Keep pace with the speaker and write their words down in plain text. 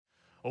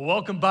Well,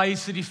 welcome, Bayou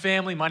City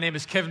family. My name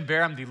is Kevin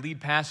Bear. I'm the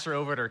lead pastor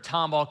over at our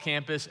Tomball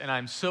campus, and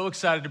I'm so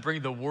excited to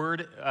bring the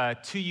word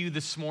to you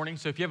this morning.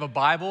 So if you have a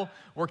Bible,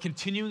 we're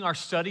continuing our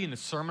study in the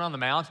Sermon on the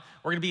Mount.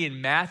 We're going to be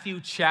in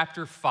Matthew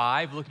chapter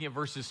 5, looking at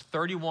verses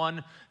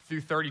 31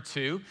 through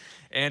 32.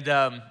 And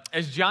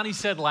as Johnny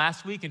said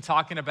last week in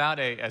talking about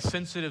a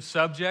sensitive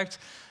subject,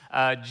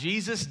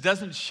 Jesus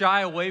doesn't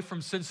shy away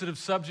from sensitive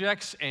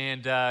subjects,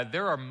 and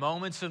there are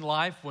moments in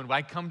life when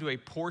I come to a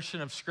portion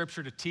of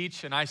Scripture to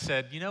teach, and I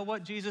said, you know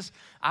what, Jesus?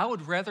 I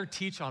would rather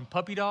teach on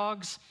puppy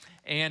dogs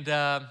and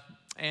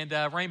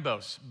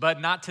rainbows, but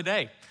not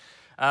today.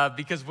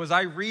 Because as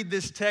I read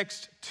this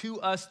text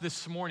to us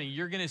this morning,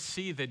 you're going to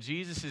see that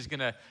Jesus is going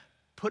to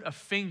put a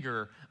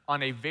finger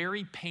on a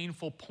very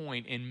painful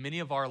point in many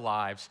of our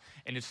lives,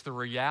 and it's the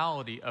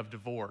reality of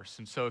divorce.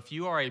 And so if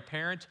you are a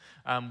parent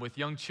with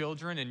young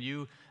children and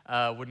you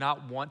would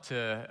not want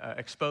to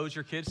expose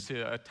your kids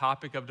to a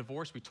topic of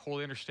divorce, we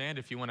totally understand.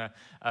 If you want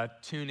to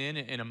tune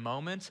in a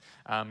moment,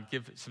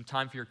 give some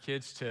time for your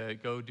kids to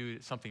go do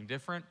something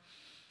different.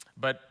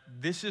 But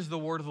this is the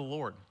word of the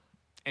Lord.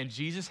 And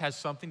Jesus has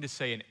something to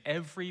say in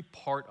every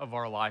part of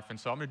our life. And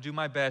so I'm going to do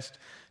my best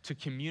to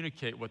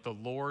communicate what the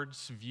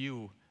Lord's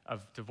view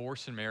of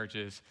divorce and marriage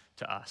is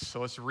to us. So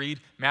let's read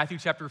Matthew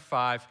chapter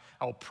 5.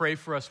 I will pray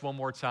for us one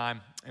more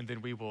time, and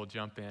then we will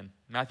jump in.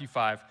 Matthew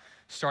 5,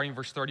 starting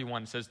verse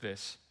 31, says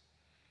this.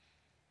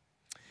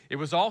 It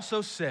was also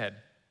said,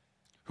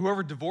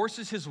 whoever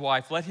divorces his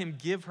wife, let him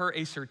give her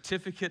a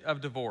certificate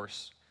of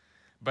divorce.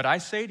 But I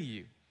say to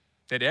you,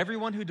 that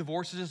everyone who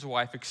divorces his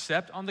wife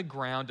except on the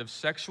ground of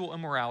sexual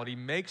immorality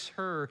makes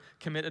her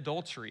commit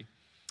adultery.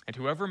 And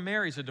whoever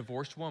marries a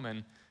divorced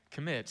woman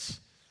commits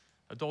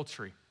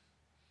adultery.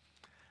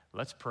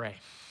 Let's pray.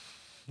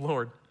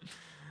 Lord,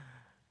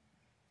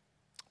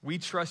 we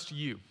trust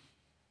you.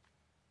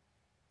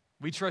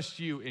 We trust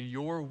you in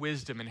your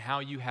wisdom and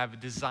how you have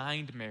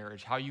designed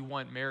marriage, how you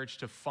want marriage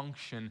to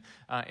function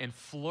and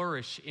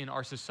flourish in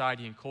our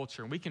society and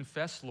culture. And we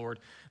confess, Lord,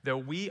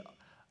 that we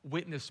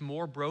witness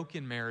more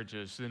broken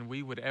marriages than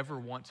we would ever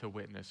want to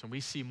witness. And we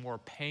see more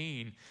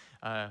pain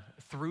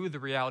through the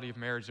reality of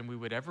marriage than we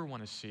would ever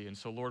want to see. And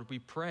so, Lord, we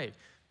pray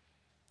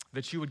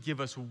that you would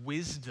give us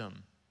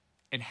wisdom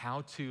in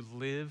how to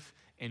live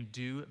and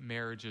do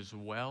marriages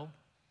well.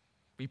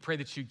 We pray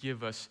that you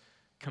give us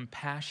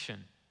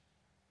compassion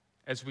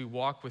as we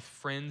walk with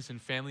friends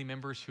and family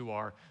members who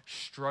are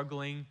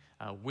struggling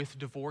with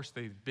divorce.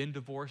 They've been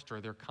divorced or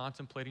they're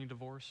contemplating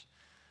divorce.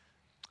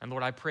 And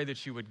Lord, I pray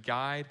that you would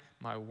guide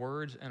my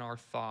words and our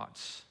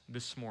thoughts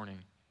this morning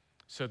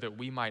so that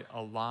we might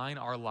align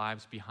our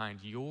lives behind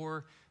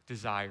your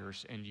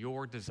desires and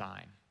your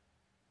design.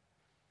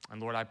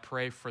 And Lord, I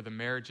pray for the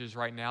marriages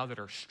right now that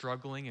are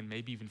struggling and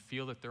maybe even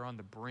feel that they're on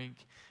the brink.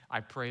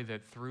 I pray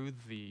that through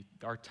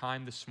our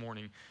time this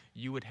morning,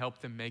 you would help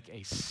them make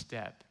a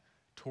step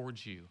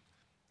towards you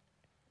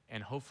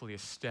and hopefully a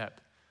step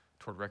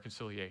toward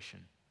reconciliation.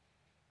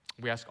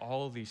 We ask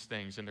all of these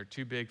things, and they're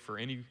too big for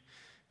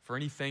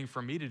anything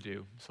for me to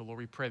do. So, Lord,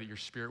 we pray that your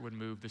Spirit would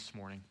move this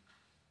morning.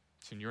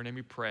 It's in your name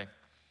we pray.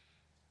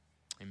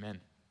 Amen.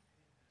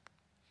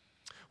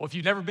 Well, if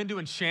you've never been to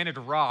Enchanted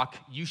Rock,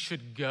 you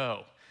should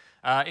go.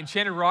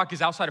 Enchanted Rock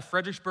is outside of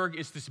Fredericksburg.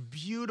 It's this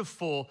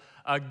beautiful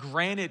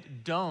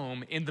granite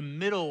dome in the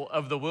middle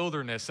of the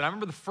wilderness. And I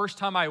remember the first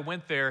time I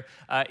went there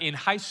in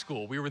high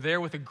school. We were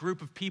there with a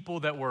group of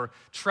people that were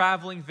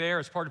traveling there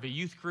as part of a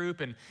youth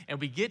group. And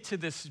we get to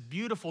this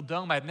beautiful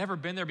dome. I had never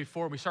been there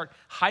before. We start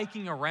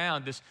hiking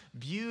around this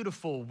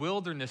beautiful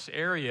wilderness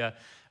area.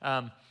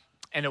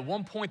 And at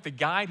one point, the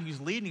guide who's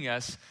leading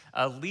us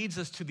leads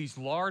us to these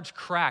large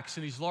cracks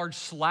and these large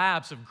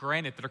slabs of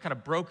granite that are kind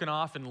of broken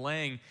off and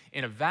laying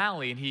in a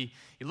valley. And he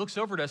looks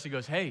over at us and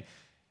goes, hey,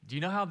 do you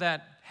know how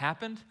that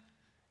happened?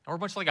 And we're a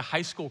bunch of like a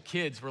high school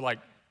kids. We're like,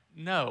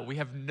 no, we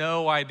have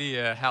no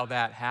idea how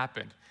that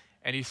happened.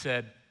 And he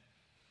said,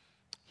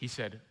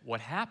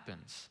 what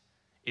happens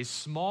is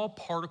small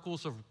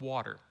particles of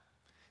water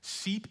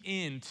seep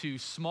into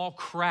small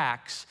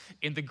cracks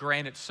in the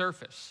granite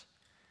surface.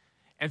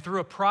 And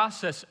through a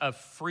process of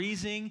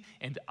freezing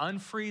and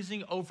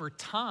unfreezing over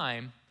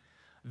time,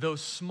 those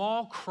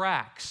small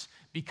cracks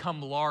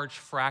become large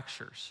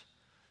fractures.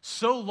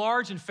 So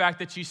large, in fact,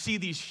 that you see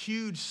these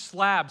huge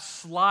slabs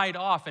slide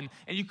off, and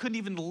you couldn't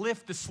even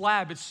lift the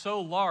slab. It's so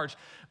large.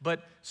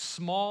 But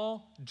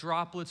small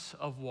droplets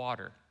of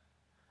water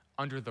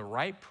under the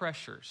right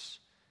pressures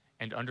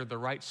and under the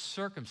right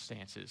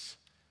circumstances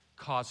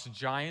cause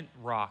giant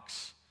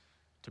rocks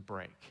to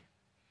break.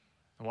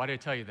 And why did I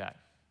tell you that?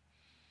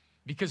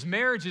 Because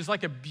marriage is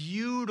like a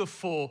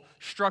beautiful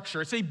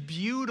structure. It's a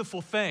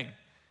beautiful thing.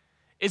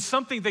 It's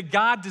something that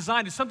God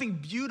designed. It's something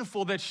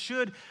beautiful that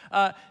should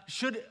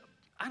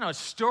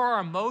stir our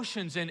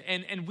emotions.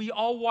 And we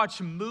all watch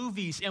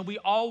movies and we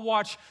all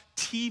watch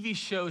TV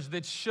shows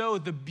that show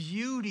the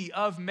beauty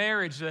of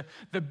marriage,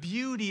 the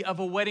beauty of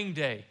a wedding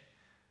day.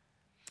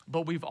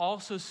 But we've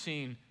also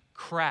seen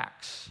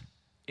cracks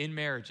in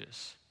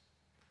marriages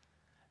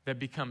that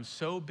become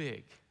so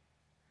big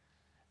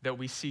that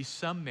we see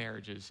some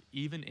marriages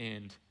even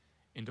end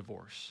in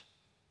divorce.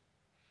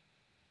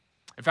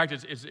 In fact,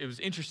 it was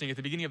interesting at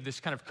the beginning of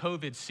this kind of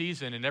COVID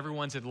season and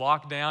everyone's in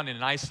lockdown and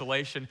in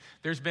isolation,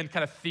 there's been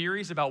kind of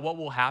theories about what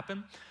will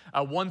happen.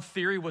 One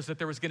theory was that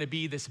there was going to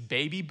be this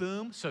baby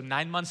boom. So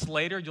 9 months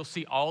later, you'll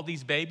see all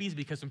these babies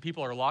because when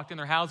people are locked in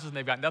their houses and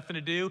they've got nothing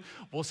to do,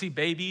 we'll see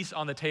babies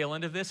on the tail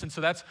end of this. And so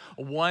that's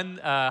one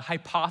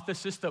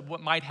hypothesis that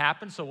what might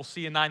happen. So we'll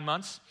see in 9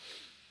 months.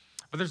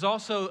 But there's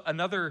also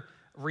another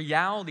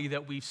reality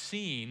that we've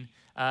seen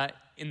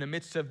in the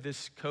midst of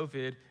this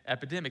COVID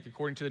epidemic.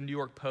 According to the New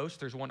York Post,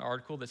 there's one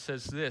article that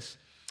says this: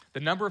 the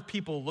number of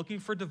people looking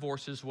for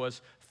divorces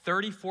was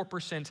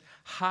 34%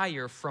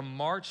 higher from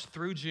March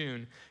through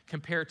June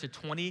compared to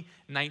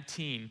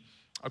 2019,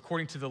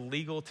 according to the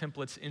Legal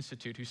Templates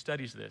Institute, who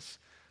studies this.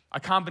 A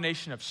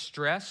combination of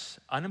stress,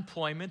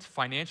 unemployment,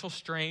 financial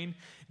strain,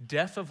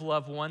 death of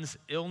loved ones,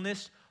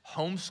 illness,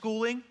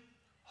 homeschooling,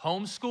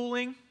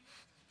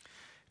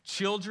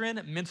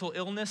 children, mental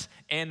illness,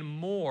 and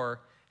more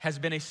has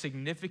been a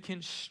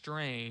significant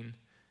strain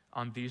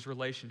on these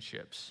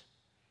relationships.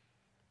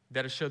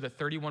 That has showed that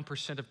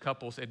 31% of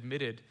couples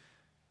admitted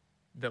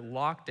that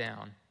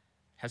lockdown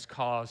has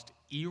caused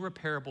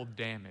irreparable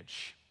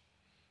damage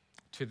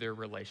to their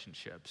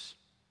relationships.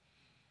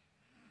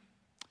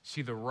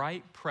 See, the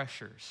right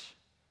pressures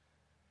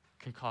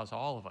can cause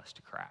all of us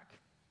to crack.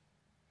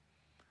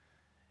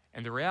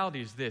 And the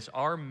reality is this: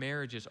 our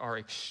marriages are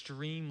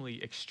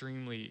extremely,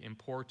 extremely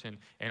important.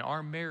 And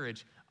our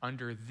marriage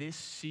under this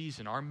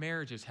season, our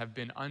marriages have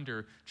been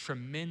under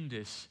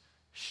tremendous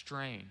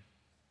strain.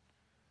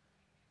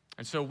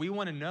 And so we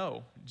want to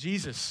know,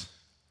 Jesus,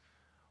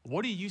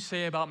 what do you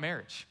say about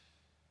marriage?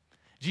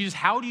 Jesus,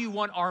 how do you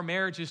want our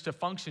marriages to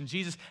function?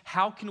 Jesus,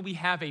 how can we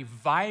have a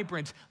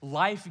vibrant,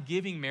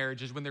 life-giving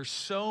marriages when there's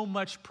so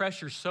much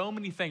pressure, so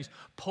many things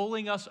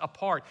pulling us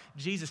apart?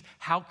 Jesus,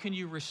 how can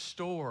you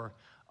restore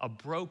a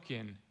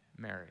broken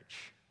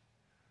marriage?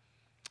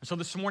 So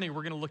this morning,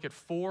 we're going to look at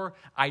 4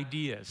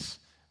 ideas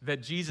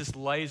that Jesus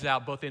lays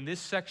out both in this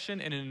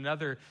section and in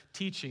another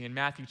teaching in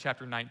Matthew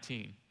chapter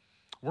 19.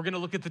 We're going to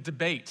look at the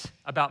debate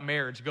about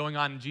marriage going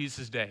on in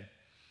Jesus' day.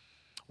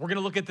 We're going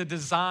to look at the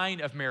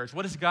design of marriage.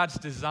 What is God's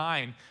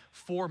design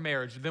for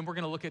marriage? Then we're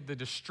going to look at the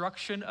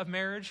destruction of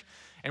marriage,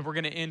 and we're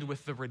going to end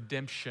with the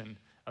redemption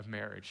of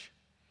marriage.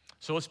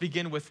 So let's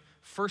begin with,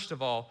 first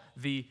of all,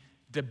 the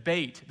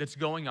debate that's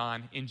going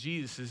on in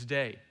Jesus'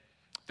 day.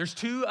 There's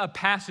 2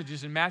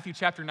 passages in Matthew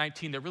chapter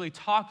 19 that really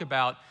talk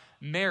about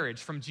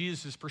marriage from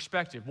Jesus'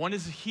 perspective. One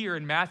is here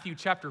in Matthew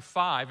chapter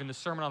 5 in the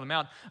Sermon on the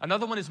Mount.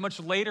 Another one is much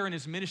later in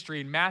his ministry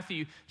in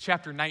Matthew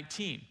chapter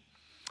 19.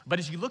 But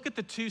as you look at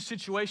the 2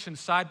 situations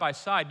side by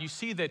side, you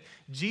see that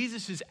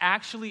Jesus is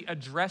actually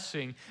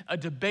addressing a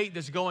debate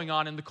that's going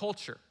on in the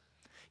culture.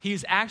 He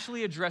is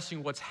actually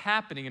addressing what's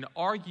happening, an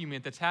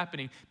argument that's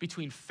happening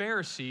between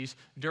Pharisees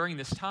during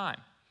this time.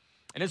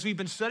 And as we've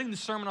been studying the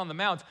Sermon on the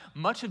Mount,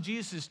 much of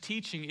Jesus'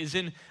 teaching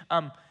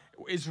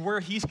is where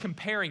he's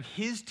comparing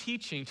his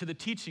teaching to the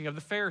teaching of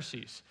the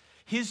Pharisees.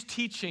 His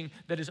teaching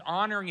that is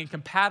honoring and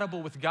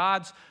compatible with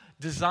God's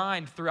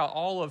design throughout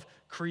all of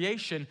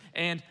creation,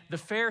 and the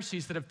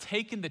Pharisees that have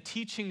taken the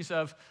teachings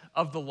of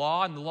the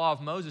law and the law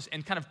of Moses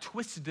and kind of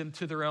twisted them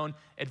to their own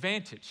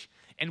advantage.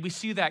 And we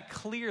see that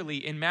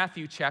clearly in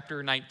Matthew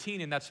chapter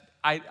 19, and that's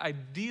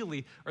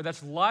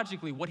that's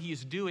logically what he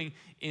is doing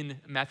in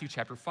Matthew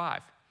chapter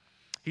 5.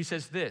 He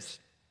says this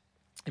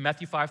in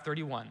Matthew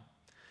 5:31.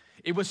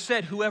 It was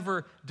said,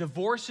 whoever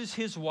divorces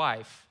his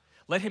wife,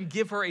 let him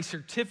give her a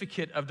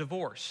certificate of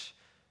divorce.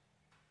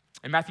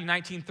 And Matthew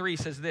 19:3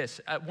 says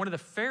this, one of the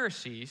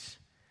Pharisees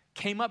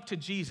came up to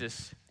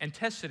Jesus and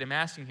tested him,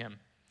 asking him,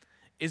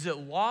 is it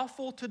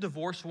lawful to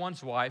divorce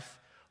one's wife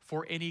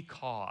for any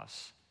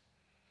cause?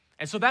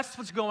 And so that's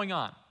what's going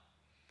on.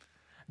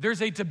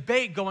 There's a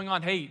debate going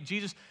on. Hey,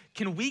 Jesus,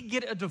 can we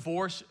get a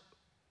divorce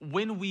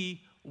when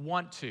we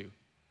want to?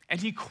 And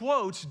he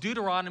quotes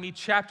Deuteronomy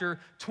chapter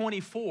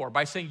 24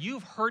 by saying,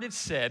 you've heard it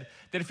said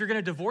that if you're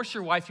going to divorce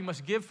your wife, you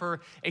must give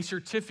her a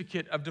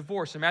certificate of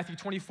divorce. And Matthew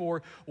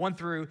 24,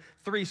 1-3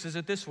 says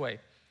it this way.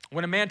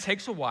 When a man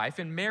takes a wife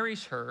and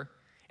marries her,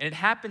 and it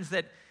happens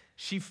that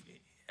he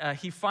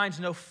finds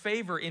no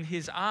favor in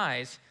his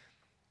eyes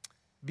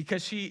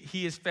because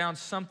he has found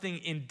something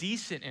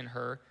indecent in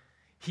her,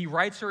 he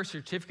writes her a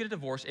certificate of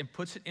divorce and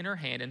puts it in her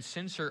hand and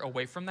sends her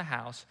away from the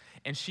house,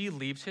 and she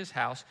leaves his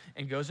house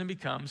and goes and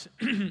becomes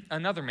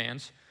another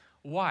man's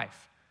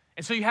wife.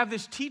 And so you have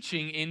this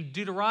teaching in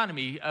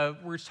Deuteronomy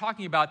where it's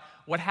talking about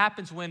what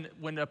happens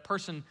when a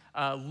person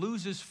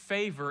loses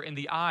favor in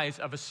the eyes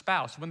of a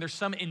spouse, when there's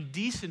some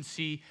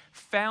indecency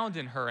found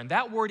in her. And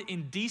that word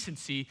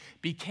indecency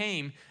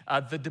became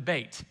the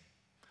debate.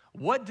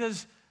 What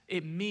does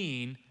it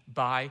mean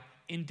by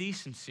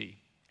indecency?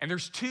 And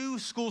there's 2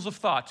 schools of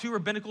thought, 2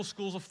 rabbinical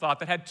schools of thought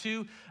that had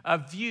 2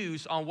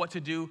 views on what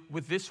to do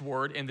with this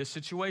word in this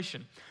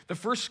situation. The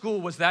first school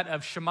was that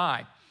of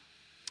Shammai.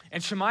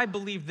 And Shammai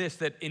believed this,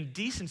 that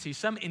indecency,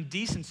 some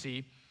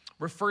indecency,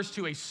 refers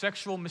to a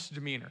sexual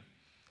misdemeanor.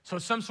 So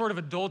some sort of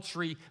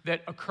adultery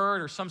that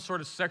occurred or some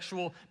sort of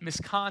sexual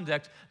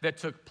misconduct that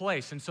took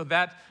place. And so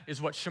that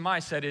is what Shammai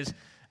said is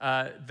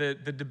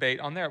the debate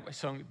on there.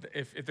 So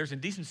if there's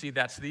indecency,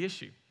 that's the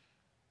issue.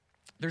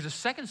 There's a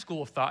second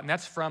school of thought, and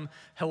that's from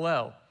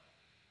Hillel.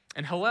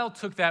 And Hillel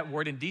took that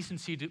word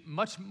indecency to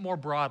much more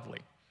broadly.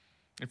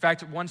 In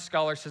fact, one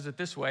scholar says it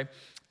this way.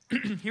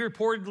 He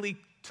reportedly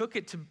took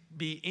it to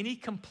be any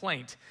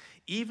complaint,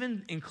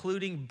 even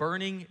including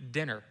burning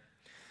dinner.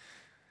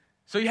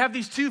 So you have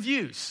these two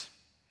views.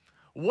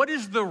 What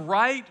is the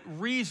right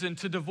reason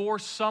to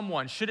divorce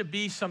someone? Should it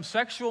be some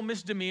sexual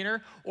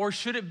misdemeanor, or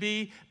should it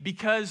be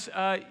because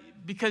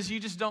you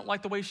just don't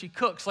like the way she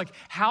cooks? Like,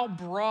 how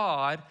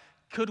broad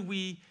could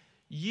we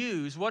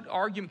use, what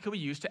argument could we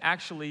use to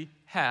actually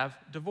have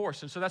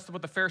divorce? And so that's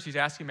what the Pharisees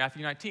ask in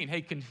Matthew 19.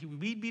 Hey, can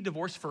we be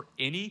divorced for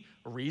any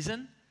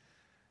reason?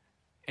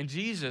 And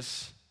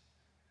Jesus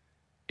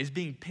is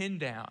being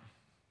pinned down.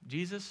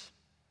 Jesus,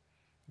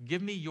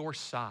 give me your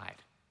side.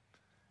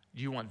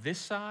 Do you want this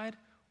side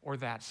or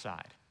that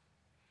side?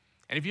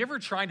 And if you're ever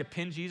trying to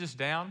pin Jesus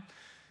down,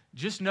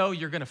 just know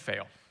you're going to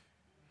fail.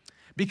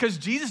 Because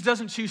Jesus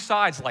doesn't choose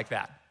sides like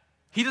that.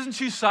 He doesn't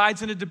choose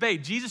sides in a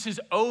debate. Jesus is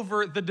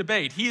over the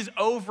debate. He is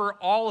over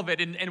all of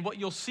it. And what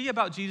you'll see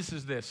about Jesus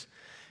is this.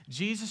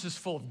 Jesus is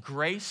full of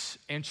grace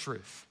and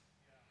truth.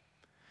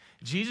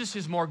 Jesus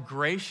is more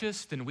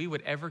gracious than we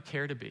would ever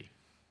care to be.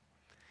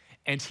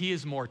 And he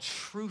is more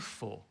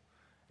truthful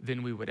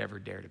than we would ever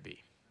dare to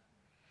be.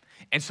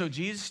 And so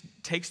Jesus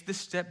takes this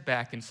step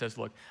back and says,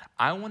 look,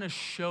 I want to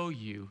show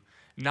you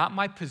not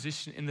my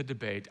position in the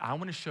debate. I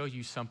want to show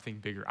you something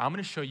bigger. I'm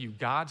going to show you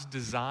God's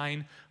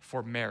design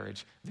for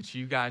marriage that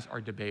you guys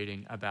are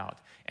debating about.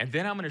 And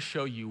then I'm going to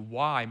show you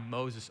why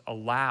Moses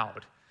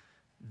allowed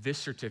this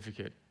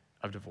certificate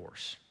of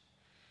divorce.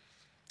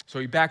 So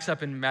he backs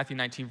up in Matthew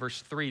 19,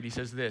 verse 3, and he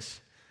says this,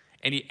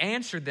 and he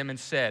answered them and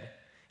said,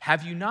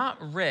 have you not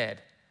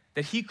read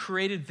that he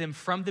created them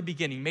from the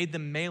beginning, made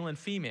them male and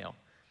female?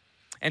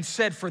 And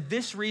said, for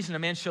this reason, a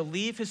man shall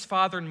leave his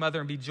father and mother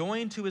and be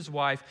joined to his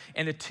wife,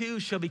 and the two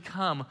shall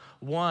become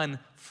one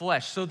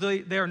flesh. So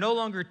they are no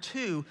longer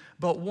two,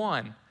 but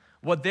one.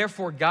 What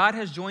therefore God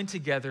has joined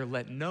together,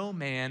 let no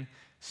man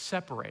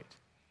separate.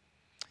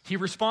 He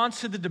responds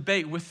to the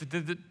debate with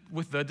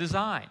the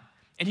design.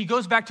 And he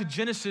goes back to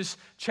Genesis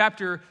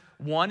chapter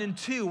 1 and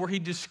 2,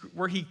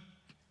 where he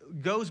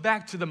goes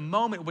back to the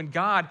moment when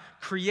God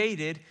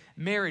created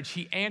marriage.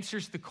 He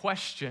answers the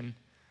question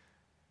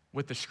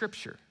with the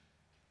scripture.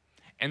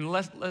 And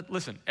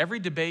listen, every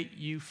debate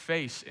you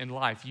face in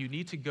life, you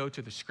need to go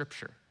to the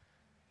scripture.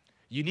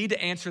 You need to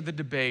answer the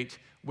debate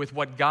with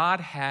what God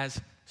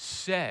has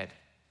said.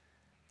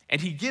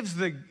 And he gives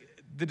the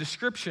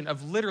description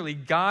of literally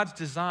God's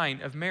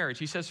design of marriage.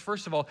 He says,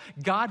 first of all,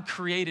 God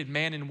created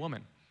man and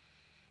woman.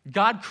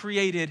 God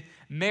created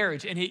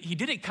marriage, and he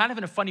did it kind of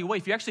in a funny way.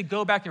 If you actually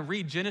go back and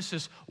read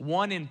Genesis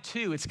 1 and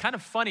 2, it's kind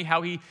of funny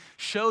how he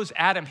shows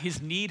Adam his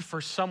need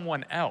for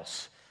someone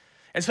else.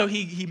 And so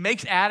he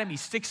makes Adam, he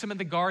sticks him in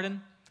the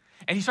garden,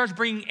 and he starts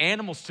bringing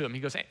animals to him. He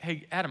goes,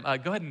 hey, Adam,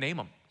 go ahead and name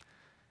them.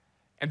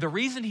 And the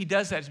reason he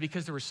does that is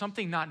because there was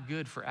something not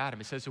good for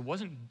Adam. He says it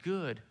wasn't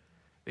good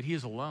that he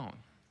is alone.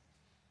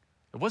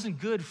 It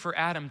wasn't good for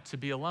Adam to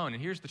be alone.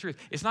 And here's the truth.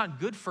 It's not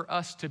good for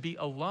us to be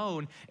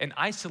alone and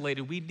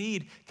isolated. We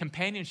need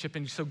companionship.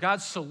 And so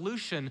God's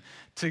solution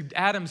to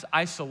Adam's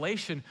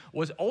isolation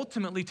was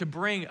ultimately to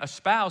bring a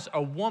spouse,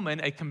 a woman,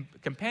 a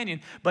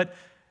companion, but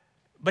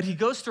he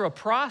goes through a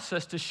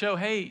process to show,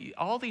 hey,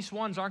 all these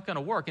ones aren't going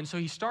to work. And so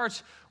he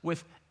starts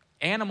with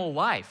animal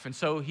life. And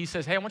so he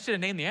says, hey, I want you to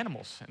name the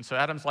animals. And so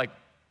Adam's like,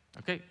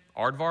 okay,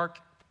 aardvark,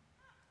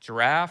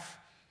 giraffe,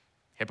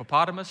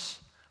 hippopotamus,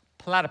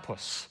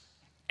 platypus,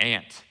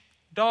 ant,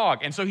 dog.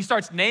 And so he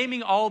starts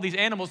naming all these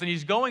animals, and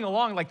he's going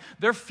along like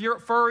they're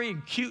furry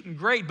and cute and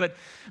great, but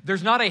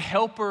there's not a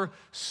helper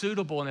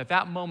suitable. And at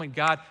that moment,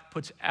 God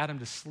puts Adam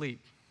to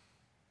sleep.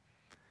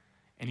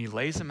 And he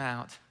lays him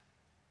out.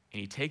 And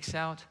he takes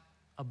out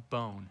a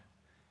bone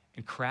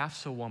and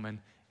crafts a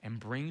woman and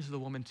brings the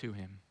woman to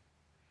him.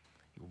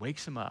 He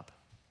wakes him up.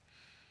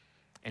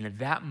 And at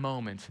that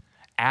moment,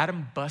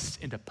 Adam busts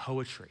into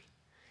poetry.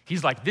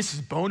 He's like, this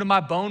is bone of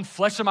my bone,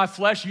 flesh of my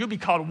flesh. You'll be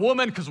called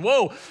woman because,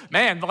 whoa,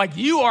 man, like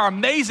you are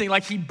amazing.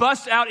 Like he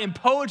busts out in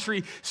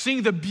poetry,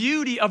 seeing the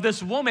beauty of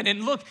this woman.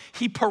 And look,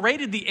 he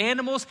paraded the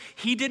animals.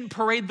 He didn't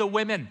parade the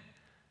women.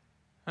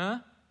 Huh?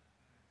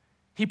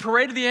 He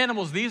paraded the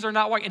animals. These are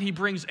not white. And he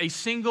brings a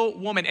single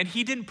woman. And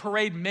he didn't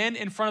parade men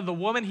in front of the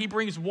woman. He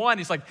brings one.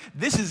 He's like,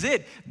 this is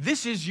it.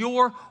 This is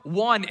your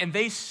one. And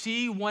they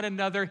see one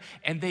another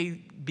and they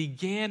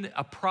begin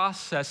a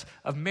process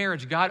of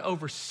marriage. God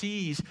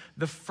oversees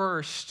the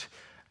first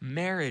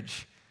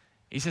marriage.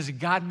 He says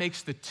God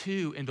makes the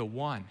two into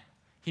one.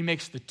 He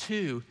makes the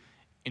two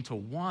into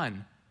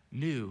one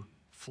new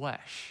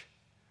flesh.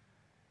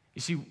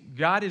 You see,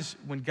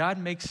 when God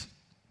makes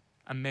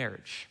a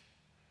marriage,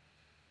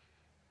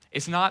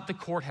 it's not the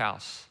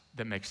courthouse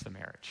that makes the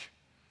marriage.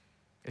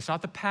 It's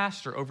not the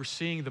pastor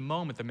overseeing the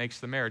moment that makes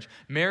the marriage.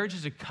 Marriage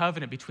is a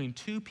covenant between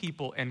two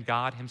people and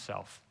God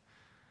himself.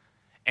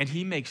 And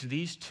he makes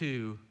these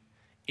two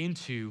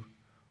into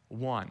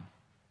one.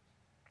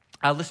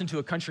 I listened to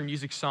a country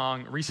music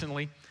song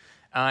recently,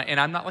 and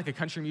I'm not like a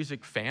country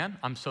music fan.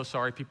 I'm so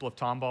sorry, people of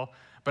Tomball.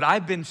 But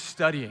I've been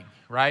studying,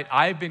 right?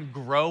 I've been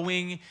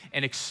growing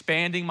and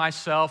expanding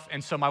myself.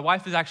 And so my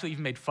wife has actually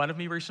even made fun of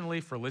me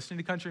recently for listening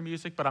to country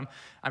music, but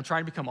I'm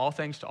trying to become all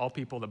things to all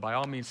people that by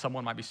all means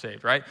someone might be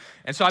saved, right?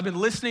 And so I've been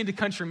listening to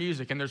country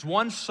music, and there's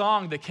one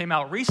song that came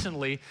out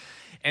recently,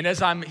 and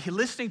as I'm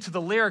listening to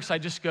the lyrics, I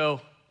just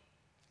go,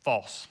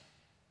 false.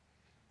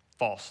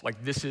 False.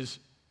 Like, this is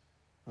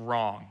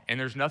wrong. And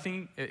there's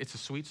nothing, it's a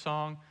sweet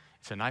song,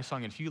 it's a nice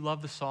song, and if you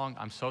love the song,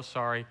 I'm so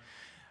sorry.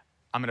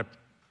 I'm going to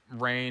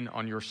rain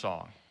on your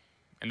song.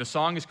 And the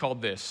song is called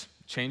this,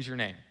 Change Your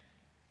Name.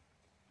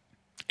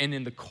 And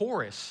in the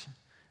chorus,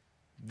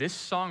 this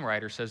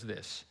songwriter says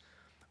this,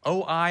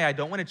 "Oh, I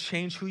don't want to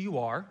change who you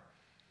are.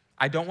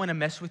 I don't want to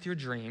mess with your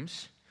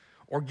dreams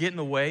or get in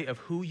the way of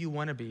who you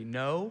want to be.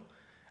 No,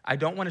 I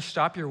don't want to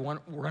stop your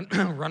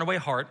runaway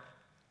heart.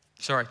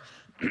 Sorry.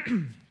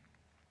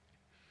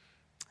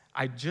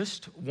 I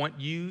just want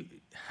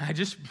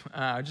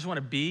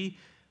to be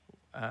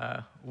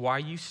why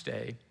you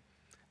stay.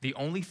 The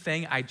only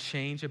thing I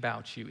change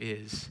about you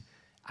is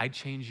I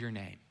change your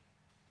name.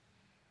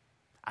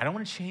 I don't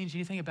want to change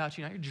anything about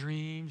you, not your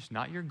dreams,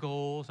 not your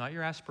goals, not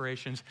your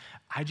aspirations.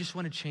 I just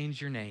want to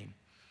change your name."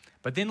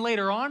 But then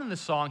later on in the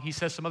song, he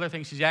says some other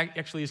things he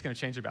actually is going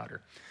to change about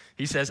her.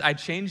 He says, "I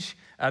change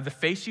the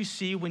face you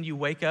see when you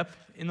wake up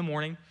in the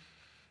morning.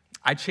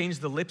 I change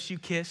the lips you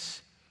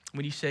kiss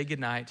when you say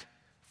goodnight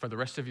for the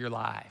rest of your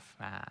life."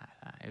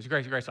 It was a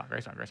great song.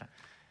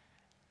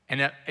 And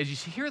as you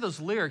hear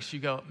those lyrics, you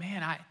go,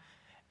 man,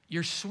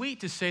 you're sweet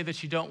to say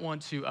that you don't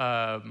want to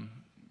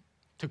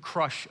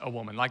crush a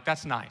woman. Like,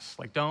 that's nice.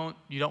 Like,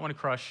 you don't want to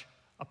crush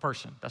a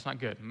person. That's not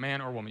good,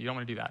 man or woman. You don't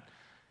want to do that.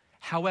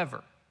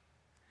 However,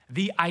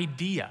 the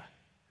idea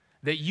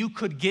that you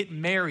could get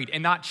married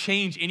and not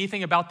change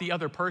anything about the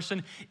other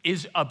person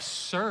is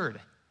absurd.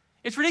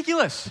 It's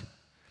ridiculous.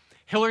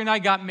 Hillary and I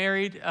got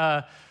married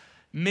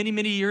many,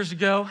 many years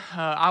ago.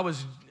 I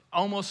was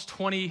almost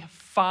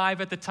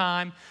 25 at the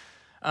time.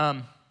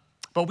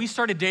 But we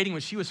started dating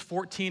when she was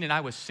 14 and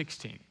I was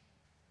 16.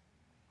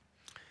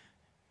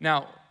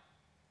 Now,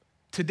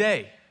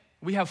 today,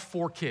 we have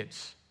 4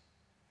 kids.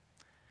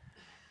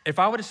 If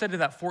I would have said to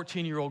that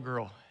 14-year-old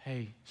girl,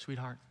 "Hey,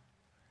 sweetheart,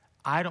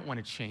 I don't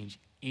want to change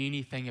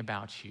anything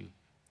about you.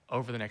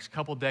 Over the next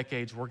couple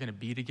decades, we're going to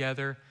be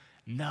together.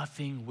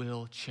 Nothing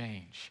will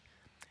change."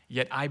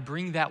 Yet I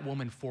bring that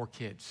woman 4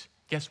 kids.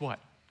 Guess what?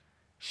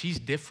 She's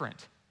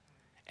different.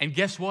 And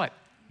guess what?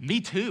 Me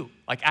too.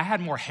 Like, I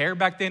had more hair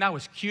back then. I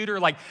was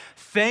cuter. Like,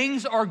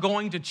 things are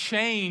going to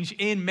change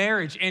in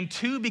marriage. And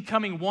 2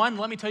 becoming 1,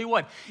 let me tell you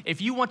what, if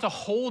you want to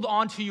hold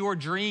on to your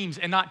dreams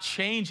and not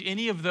change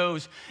any of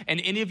those and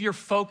any of your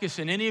focus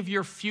and any of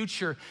your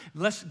future,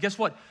 guess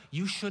what?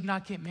 You should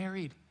not get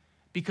married,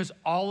 because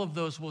all of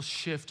those will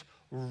shift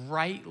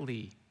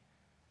rightly.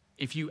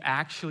 If you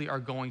actually are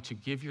going to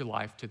give your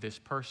life to this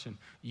person,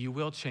 you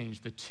will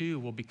change. The 2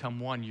 will become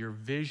 1. Your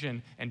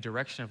vision and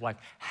direction of life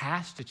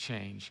has to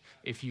change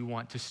if you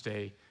want to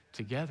stay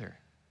together.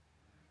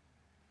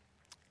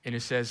 And it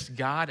says,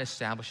 God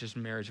establishes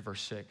marriage,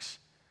 verse 6.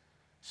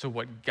 So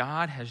what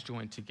God has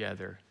joined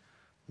together,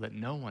 let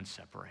no one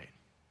separate.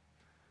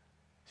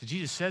 So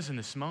Jesus says in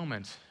this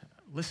moment,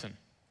 listen,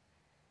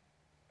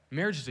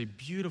 marriage is a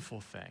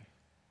beautiful thing.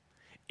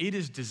 It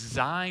is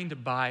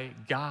designed by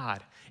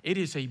God. It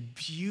is a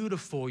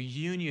beautiful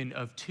union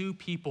of 2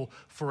 people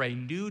for a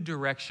new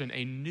direction,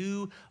 a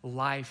new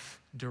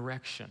life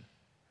direction.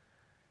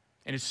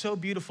 And it's so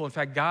beautiful. In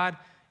fact, God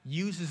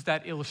uses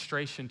that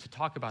illustration to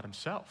talk about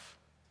himself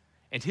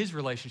and his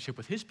relationship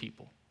with his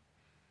people.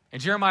 In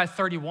Jeremiah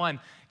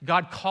 31,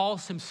 God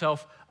calls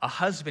himself a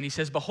husband. He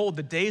says, "Behold,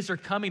 the days are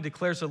coming,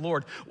 declares the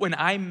Lord, when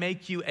I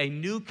make you a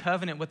new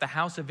covenant with the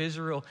house of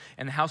Israel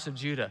and the house of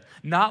Judah,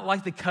 not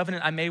like the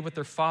covenant I made with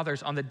their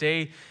fathers on the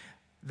day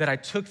that I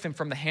took them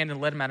from the hand and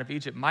led them out of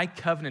Egypt, my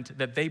covenant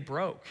that they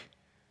broke,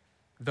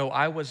 though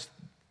I was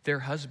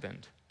their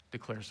husband,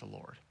 declares the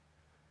Lord."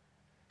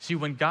 See,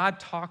 when God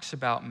talks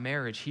about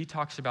marriage, he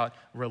talks about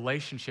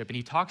relationship, and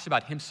he talks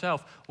about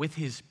himself with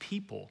his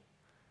people.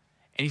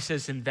 And he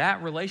says, in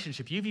that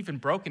relationship, you've even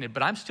broken it,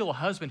 but I'm still a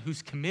husband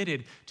who's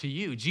committed to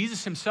you.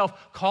 Jesus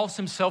himself calls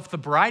himself the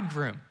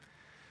bridegroom.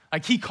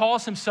 Like, he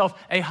calls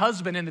himself a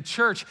husband, in the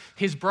church,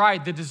 his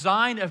bride. The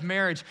design of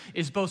marriage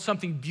is both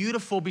something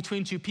beautiful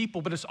between 2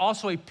 people, but it's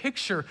also a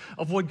picture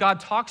of what God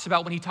talks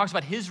about when he talks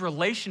about his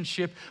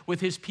relationship with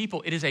his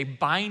people. It is a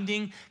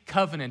binding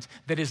covenant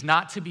that is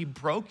not to be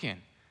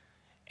broken.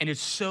 And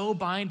it's so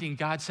binding,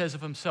 God says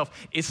of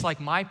himself, it's like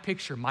my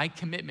picture, my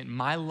commitment,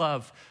 my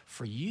love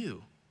for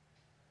you.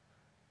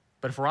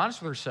 But if we're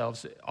honest with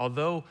ourselves,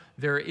 although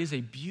there is a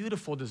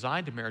beautiful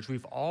design to marriage,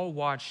 we've all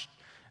watched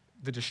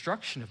the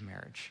destruction of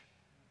marriage.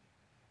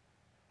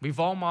 We've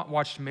all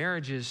watched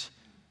marriages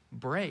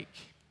break.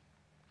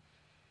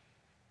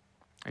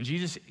 And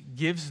Jesus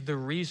gives the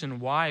reason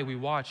why we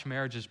watch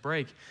marriages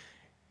break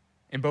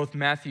in both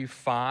Matthew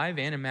 5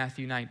 and in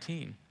Matthew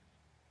 19.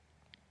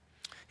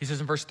 He says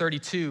in verse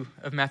 32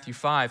 of Matthew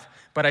 5,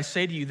 "But I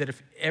say to you that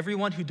if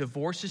everyone who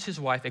divorces his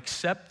wife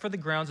except for the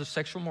grounds of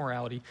sexual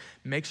morality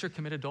makes her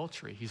commit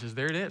adultery." He says,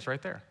 there it is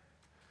right there.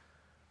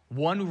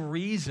 One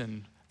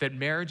reason that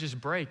marriages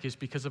break is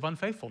because of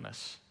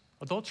unfaithfulness,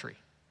 adultery.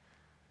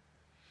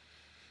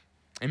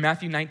 In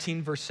Matthew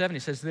 19, verse 7, he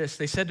says this,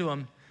 "They said to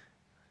him,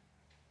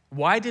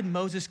 'Why did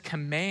Moses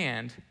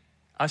command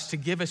us to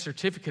give a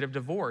certificate of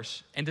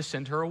divorce and to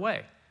send her away?'"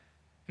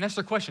 And that's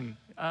their question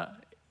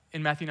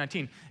in Matthew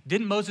 19.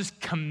 Didn't Moses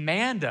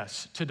command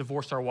us to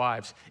divorce our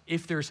wives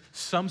if there's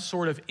some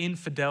sort of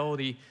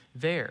infidelity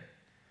there?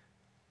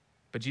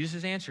 But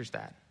Jesus answers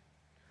that.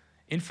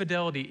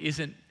 Infidelity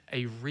isn't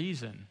a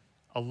reason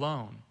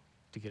alone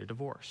to get a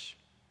divorce.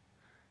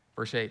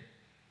 Verse 8,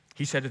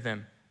 he said to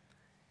them,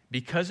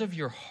 "Because of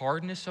your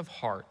hardness of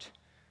heart,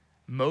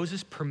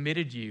 Moses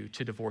permitted you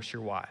to divorce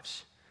your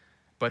wives,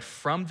 but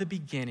from the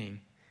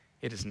beginning,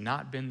 it has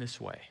not been this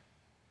way."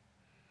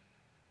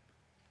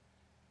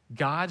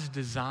 God's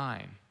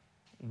design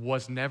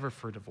was never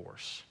for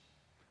divorce.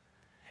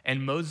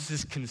 And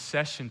Moses'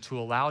 concession to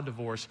allow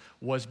divorce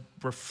was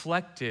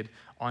reflected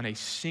on a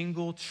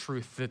single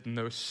truth, that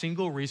no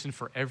single reason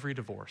for every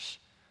divorce,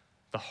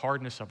 the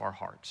hardness of our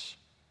hearts.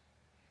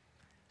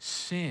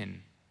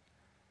 Sin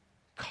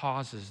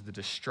causes the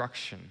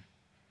destruction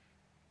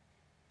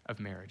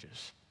of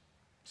marriages.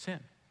 Sin.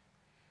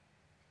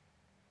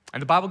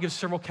 And the Bible gives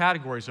several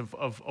categories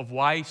of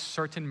why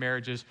certain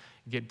marriages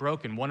get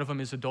broken. One of them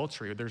is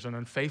adultery. There's an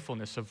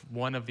unfaithfulness of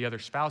one of the other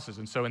spouses.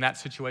 And so in that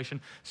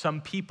situation,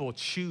 some people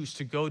choose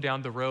to go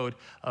down the road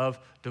of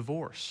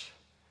divorce.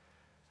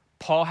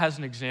 Paul has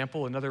an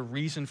example, another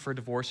reason for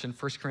divorce in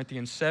 1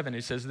 Corinthians 7.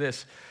 He says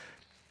this,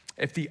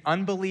 "If the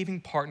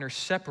unbelieving partner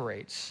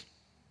separates,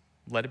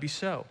 let it be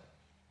so.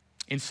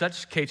 In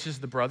such cases,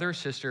 the brother or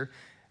sister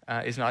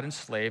is not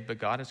enslaved, but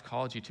God has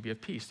called you to be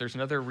of peace." There's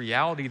another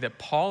reality that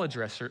Paul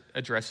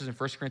addresses in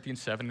 1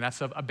 Corinthians 7, and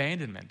that's of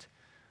abandonment.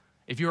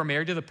 If you are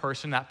married to the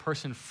person, that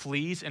person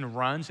flees and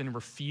runs and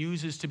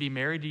refuses to be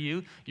married to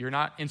you, you're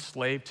not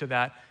enslaved to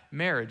that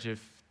marriage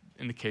if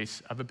in the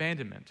case of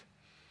abandonment.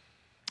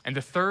 And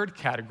the third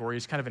category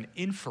is kind of an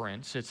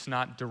inference. It's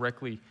not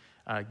directly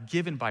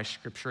given by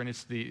Scripture, and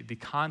it's the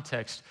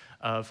context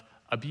of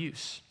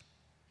abuse.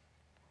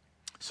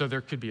 So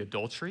there could be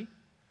adultery,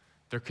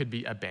 there could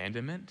be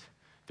abandonment,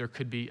 there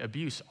could be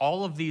abuse.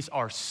 All of these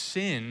are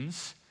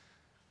sins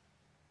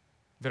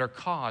that are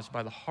caused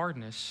by the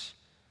hardness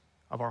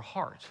of our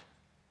heart,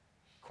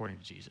 according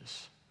to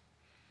Jesus.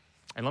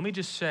 And let me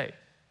just say,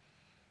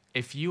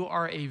 if you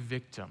are a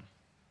victim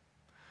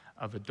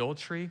of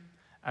adultery,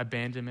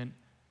 abandonment,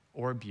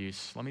 or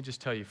abuse, let me just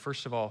tell you,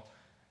 first of all,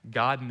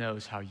 God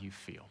knows how you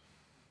feel.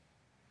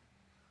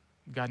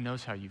 God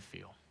knows how you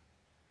feel.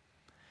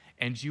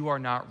 And you are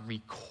not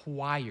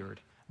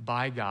required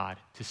by God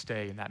to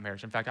stay in that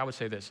marriage. In fact, I would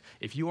say this,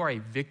 if you are a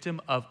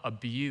victim of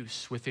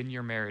abuse within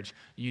your marriage,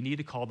 you need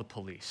to call the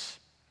police.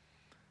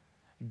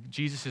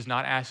 Jesus is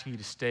not asking you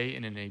to stay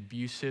in an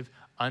abusive,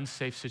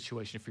 unsafe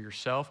situation for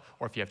yourself,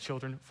 or if you have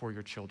children, for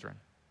your children.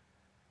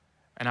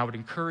 And I would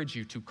encourage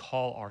you to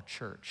call our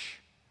church,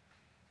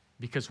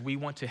 because we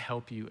want to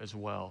help you as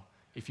well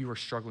if you are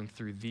struggling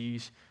through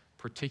these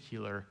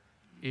particular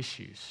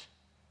issues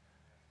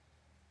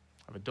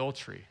of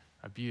adultery,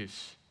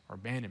 abuse, or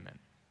abandonment.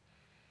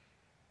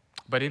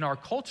 But in our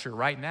culture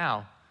right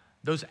now,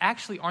 those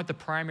actually aren't the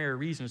primary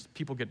reasons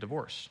people get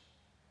divorced.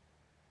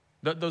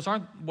 Those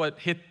aren't what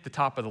hit the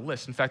top of the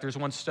list. In fact, there's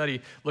one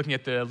study looking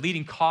at the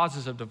leading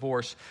causes of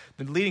divorce.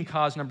 The leading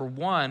cause, number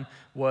one,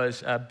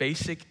 was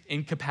basic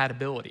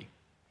incompatibility.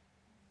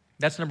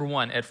 That's number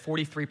one at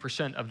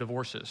 43% of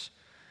divorces.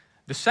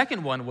 The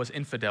second one was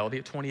infidelity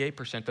at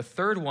 28%. The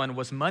third one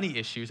was money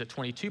issues at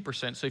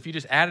 22%. So if you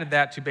just added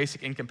that to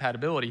basic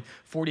incompatibility,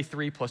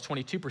 43 plus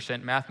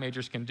 22%, math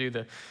majors can do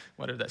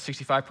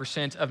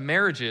 65% of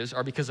marriages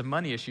are because of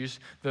money issues.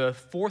 The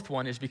fourth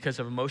one is because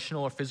of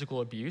emotional or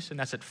physical abuse, and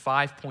that's at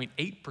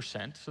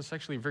 5.8%. So it's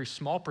actually a very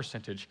small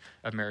percentage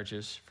of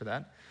marriages for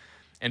that.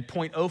 And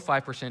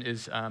 0.05%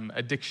 is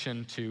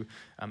addiction to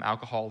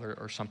alcohol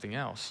or something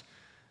else.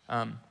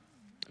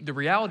 The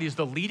reality is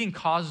the leading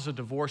causes of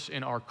divorce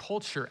in our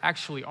culture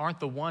actually aren't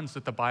the ones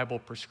that the Bible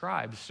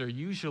prescribes. They're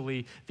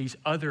usually these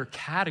other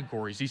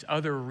categories, these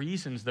other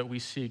reasons that we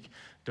seek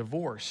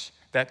divorce,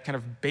 that kind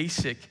of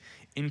basic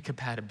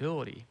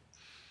incompatibility.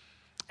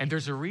 And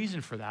there's a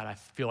reason for that, I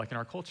feel like, in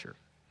our culture.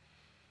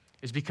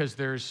 Is because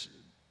there's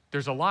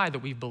a lie that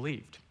we've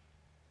believed.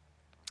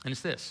 And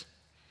it's this,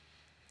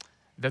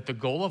 that the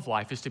goal of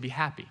life is to be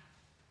happy.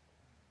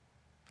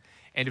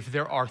 And if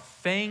there are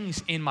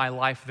things in my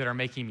life that are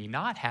making me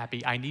not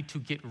happy, I need to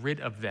get rid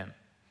of them.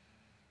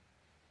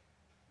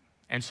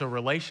 And so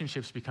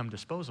relationships become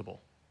disposable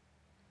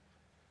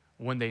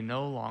when they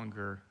no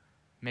longer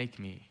make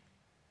me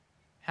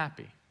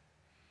happy.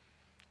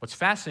 What's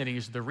fascinating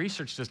is the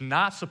research does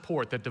not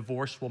support that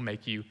divorce will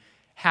make you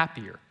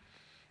happier.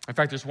 In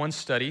fact, there's one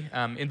study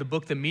in the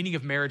book, The Meaning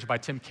of Marriage by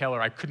Tim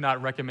Keller. I could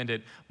not recommend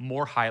it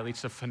more highly.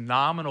 It's a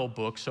phenomenal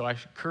book, so I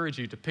encourage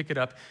you to pick it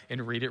up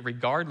and read it,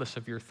 regardless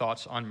of your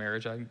thoughts on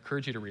marriage. I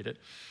encourage you to read it.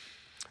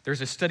 There's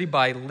a study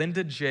by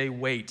Linda J.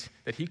 Waite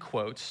that he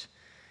quotes,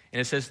 and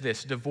it says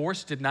this: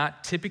 divorce did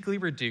not typically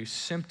reduce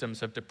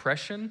symptoms of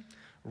depression,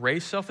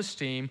 raise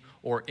self-esteem,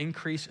 or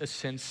increase a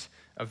sense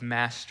of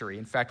mastery.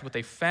 In fact, what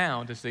they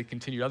found as they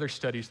continued other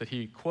studies that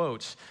he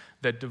quotes,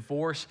 that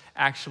divorce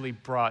actually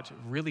brought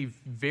really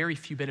very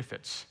few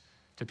benefits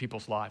to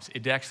people's lives.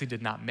 It actually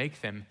did not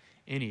make them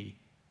any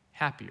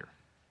happier.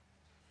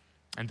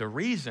 And the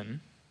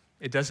reason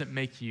it doesn't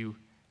make you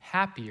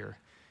happier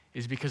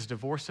is because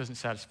divorce doesn't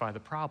satisfy the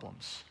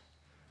problems.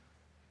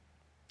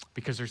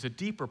 Because there's a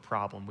deeper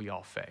problem we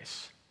all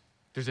face.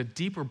 There's a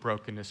deeper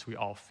brokenness we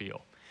all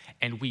feel.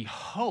 And we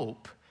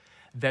hope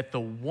that the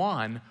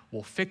one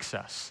will fix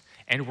us.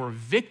 And we're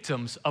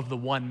victims of the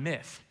one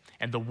myth.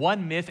 And the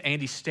one myth,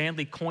 Andy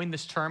Stanley coined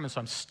this term, and so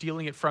I'm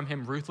stealing it from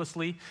him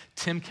ruthlessly.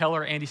 Tim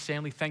Keller, Andy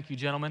Stanley, thank you,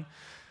 gentlemen.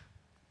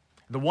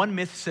 The one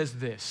myth says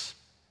this: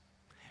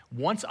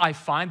 once I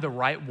find the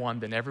right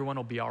one, then everyone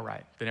will be all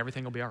right. Then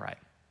everything will be all right.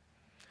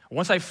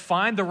 Once I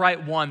find the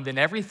right one, then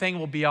everything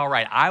will be all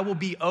right. I will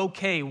be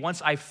okay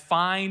once I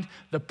find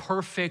the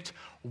perfect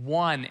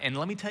one. And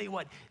let me tell you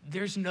what,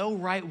 there's no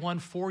right one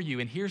for you.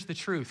 And here's the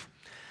truth: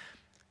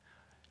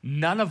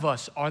 none of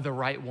us are the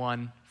right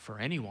one for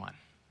anyone.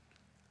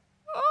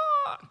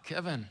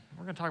 Kevin,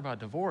 we're going to talk about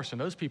divorce and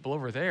those people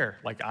over there.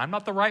 Like, I'm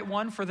not the right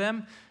one for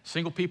them.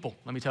 Single people,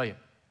 let me tell you.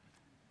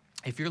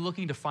 If you're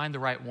looking to find the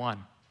right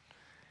one,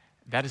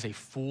 that is a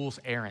fool's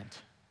errand.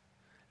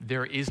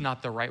 There is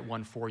not the right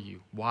one for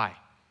you. Why?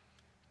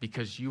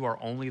 Because you are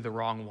only the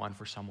wrong one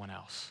for someone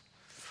else.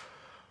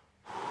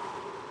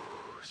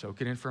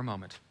 Soak it in for a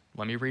moment.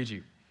 Let me read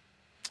you.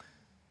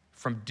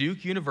 From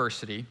Duke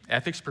University,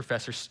 ethics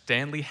professor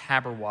Stanley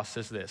Haberwas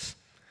says this: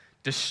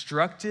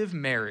 destructive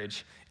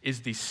marriage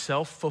is the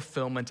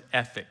self-fulfillment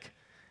ethic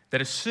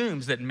that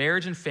assumes that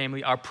marriage and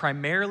family are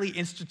primarily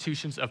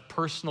institutions of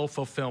personal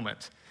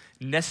fulfillment,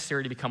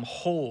 necessary to become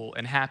whole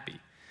and happy.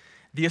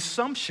 The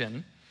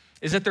assumption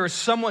is that there is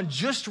someone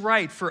just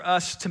right for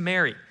us to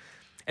marry,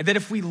 and that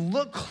if we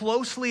look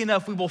closely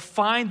enough, we will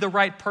find the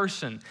right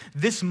person.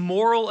 This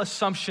moral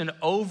assumption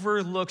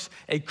overlooks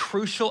a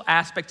crucial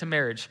aspect to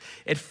marriage.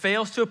 It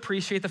fails to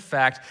appreciate the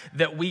fact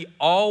that we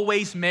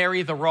always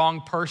marry the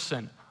wrong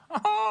person.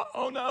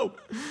 Oh no.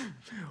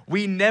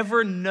 We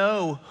never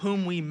know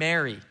whom we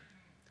marry.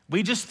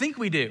 We just think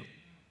we do.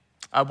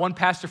 One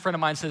pastor friend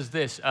of mine says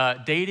this: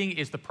 dating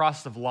is the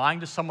process of lying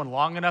to someone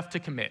long enough to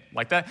commit.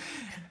 Like that.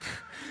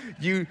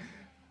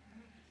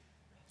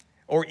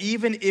 Or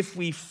even if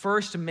we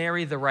first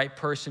marry the right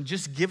person,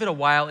 just give it a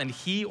while and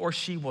he or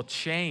she will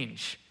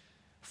change.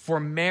 For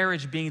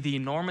marriage, being the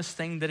enormous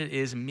thing that it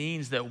is,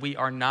 means that we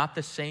are not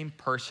the same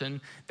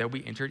person that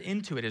we entered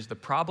into it as. The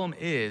problem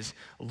is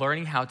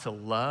learning how to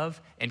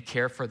love and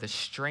care for the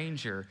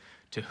stranger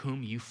to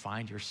whom you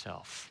find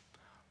yourself.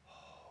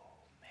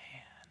 Oh,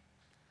 man.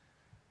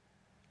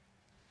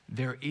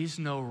 There is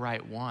no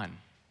right one.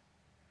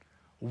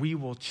 We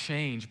will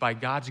change. By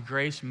God's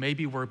grace,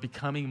 maybe we're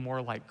becoming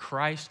more like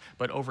Christ,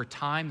 but over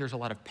time, there's a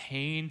lot of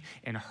pain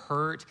and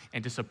hurt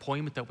and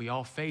disappointment that we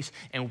all face,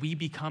 and we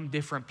become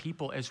different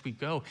people as we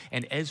go.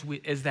 And as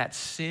that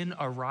sin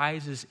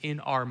arises in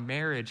our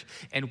marriage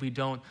and we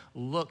don't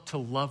look to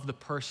love the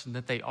person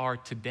that they are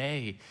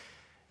today,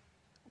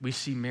 we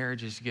see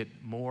marriages get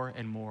more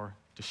and more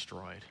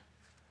destroyed.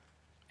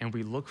 And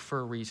we look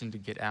for a reason to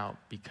get out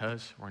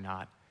because we're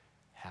not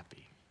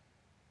happy.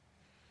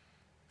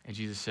 And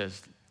Jesus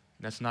says,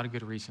 that's not a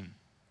good reason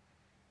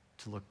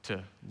to look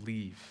to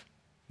leave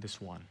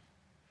this one.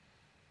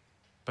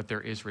 But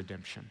there is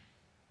redemption.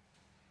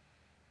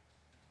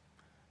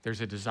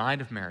 There's a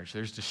design of marriage.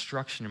 There's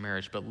destruction of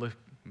marriage. But look,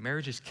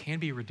 marriages can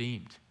be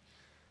redeemed.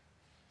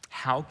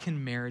 How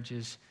can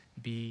marriages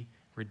be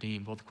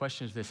redeemed? Well, the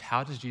question is this: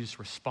 how does Jesus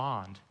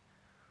respond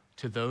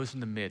to those in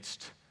the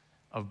midst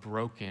of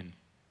broken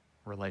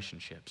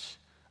relationships,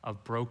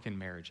 of broken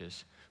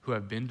marriages, who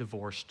have been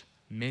divorced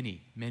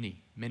many,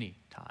 many, many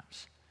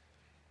times?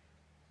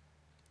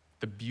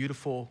 The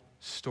beautiful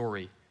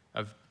story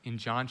in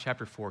John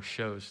chapter 4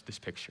 shows this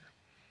picture.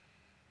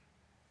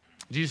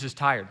 Jesus is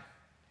tired,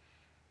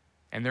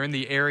 and they're in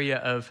the area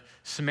of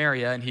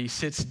Samaria, and he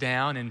sits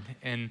down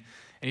and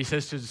he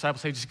says to his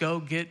disciples, hey, just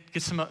go get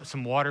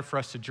some water for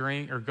us to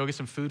drink, or go get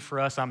some food for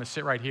us. I'm going to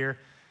sit right here.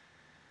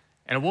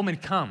 And a woman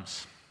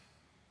comes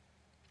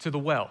to the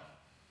well,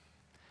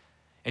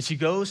 and she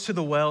goes to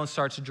the well and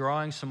starts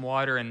drawing some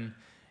water, and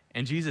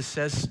Jesus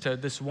says to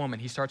this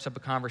woman, he starts up a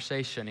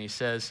conversation. He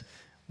says,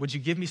 would you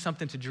give me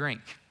something to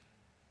drink?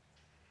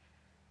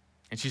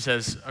 And she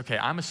says, okay,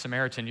 I'm a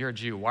Samaritan, you're a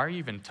Jew. Why are you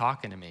even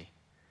talking to me?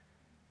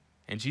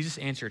 And Jesus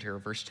answered her,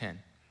 verse 10,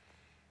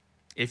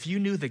 if you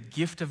knew the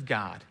gift of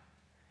God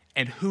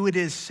and who it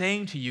is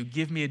saying to you,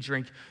 give me a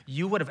drink,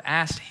 you would have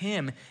asked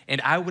him,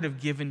 and I would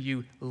have given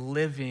you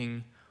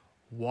living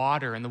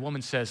water. And the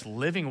woman says,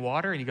 living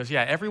water? And he goes,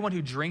 yeah, everyone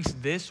who drinks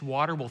this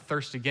water will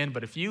thirst again.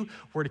 But if you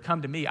were to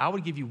come to me, I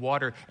would give you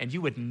water and you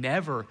would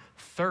never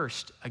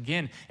thirst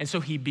again. And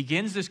so he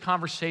begins this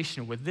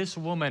conversation with this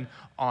woman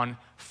on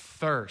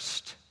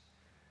thirst.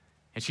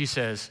 And she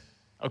says,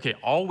 okay,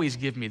 always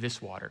give me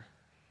this water.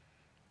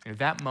 And at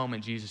that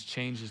moment, Jesus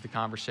changes the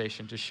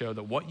conversation to show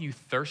that what you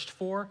thirst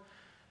for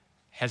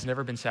has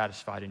never been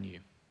satisfied in you.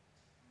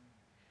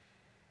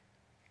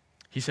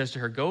 He says to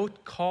her, go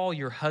call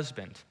your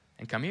husband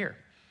and come here.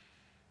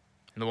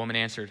 And the woman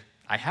answered,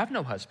 I have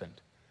no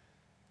husband.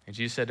 And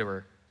Jesus said to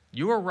her,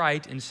 you are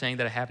right in saying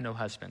that I have no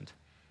husband.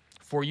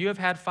 For you have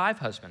had 5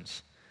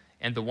 husbands,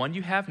 and the one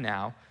you have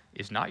now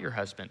is not your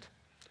husband.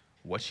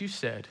 What you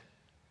said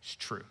is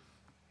true.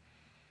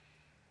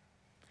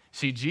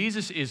 See,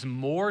 Jesus is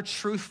more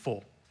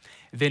truthful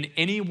than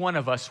any one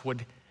of us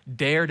would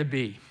dare to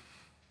be.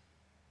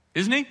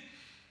 Isn't he?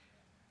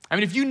 I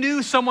mean, if you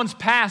knew someone's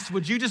past,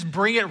 would you just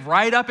bring it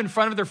right up in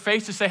front of their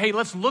face to say, hey,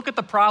 let's look at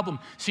the problem.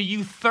 So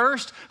you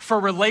thirst for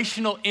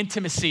relational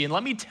intimacy. And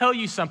let me tell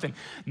you something.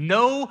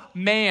 No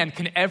man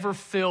can ever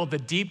fill the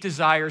deep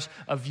desires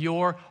of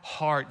your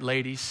heart,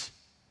 ladies.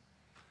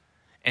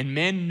 And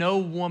men, no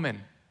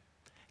woman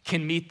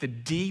can meet the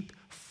deep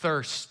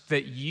thirst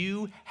that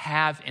you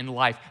have in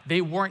life. They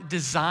weren't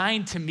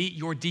designed to meet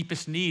your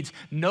deepest needs.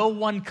 No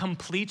one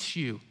completes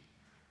you.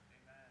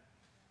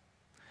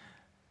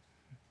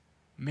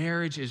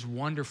 Marriage is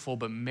wonderful,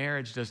 but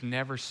marriage does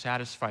never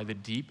satisfy the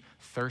deep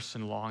thirsts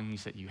and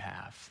longings that you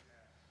have.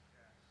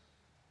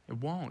 It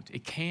won't.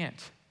 It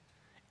can't.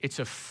 It's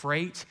a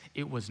freight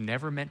it was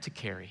never meant to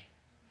carry.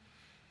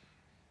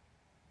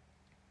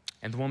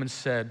 And the woman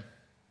said,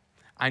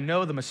 I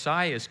know the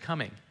Messiah is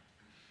coming.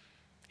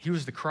 He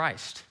was the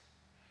Christ,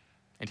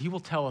 and he will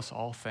tell us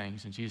all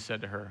things. And Jesus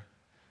said to her,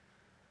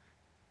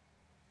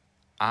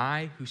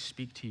 I who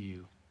speak to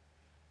you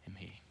am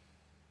he.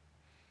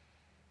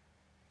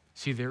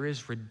 See, there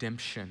is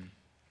redemption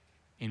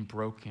in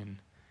broken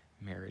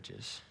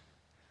marriages.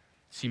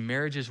 See,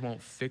 marriages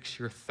won't fix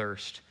your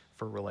thirst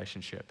for a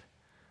relationship,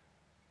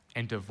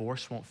 and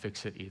divorce won't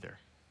fix it either.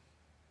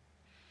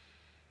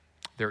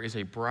 There is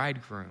a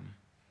bridegroom,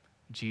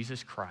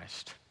 Jesus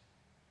Christ,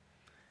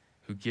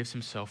 who gives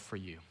himself for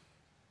you.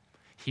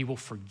 He will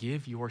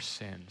forgive your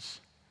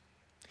sins.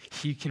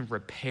 He can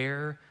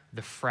repair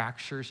the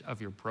fractures of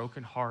your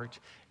broken heart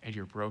and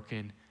your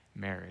broken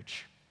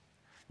marriage.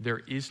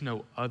 There is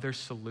no other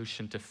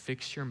solution to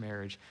fix your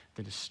marriage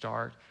than to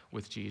start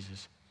with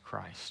Jesus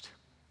Christ.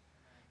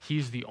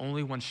 He's the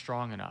only one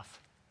strong enough.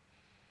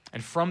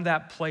 And from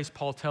that place,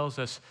 Paul tells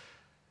us,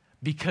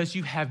 because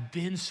you have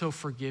been so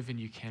forgiven,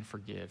 you can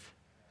forgive.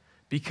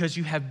 Because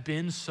you have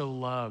been so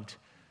loved,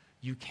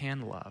 you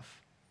can love.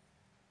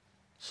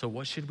 So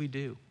what should we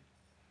do?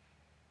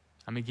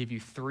 I'm going to give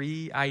you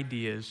 3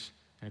 ideas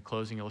and a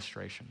closing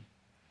illustration.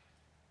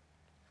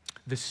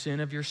 The sin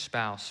of your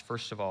spouse,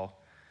 first of all,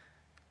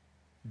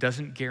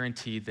 doesn't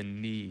guarantee the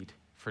need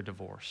for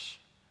divorce.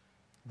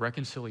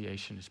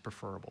 Reconciliation is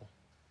preferable.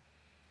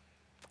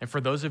 And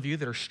for those of you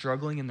that are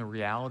struggling in the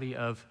reality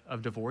of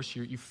divorce,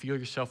 you feel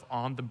yourself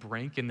on the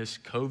brink in this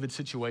COVID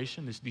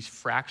situation, these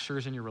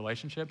fractures in your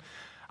relationship,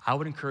 I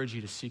would encourage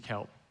you to seek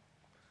help.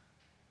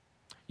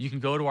 You can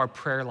go to our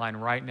prayer line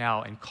right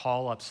now and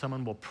call up.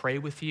 Someone will pray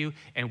with you,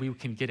 and we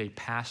can get a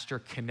pastor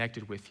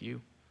connected with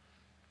you.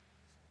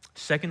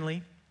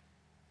 Secondly,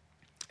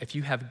 if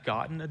you have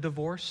gotten a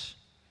divorce,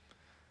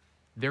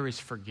 there is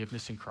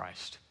forgiveness in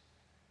Christ.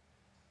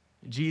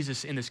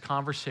 Jesus, in this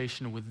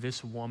conversation with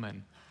this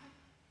woman,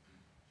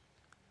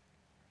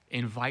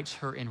 invites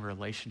her in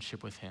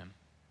relationship with him.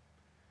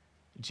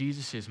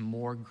 Jesus is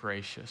more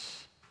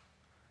gracious.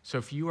 So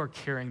if you are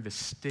carrying the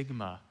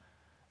stigma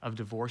of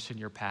divorce in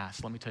your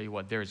past, let me tell you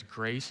what, there is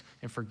grace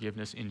and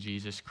forgiveness in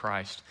Jesus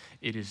Christ.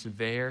 It is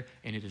there,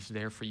 and it is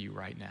there for you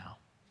right now.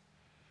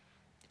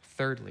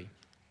 Thirdly,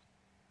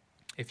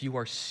 if you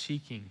are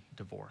seeking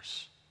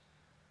divorce,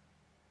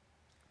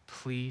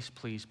 please,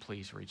 please,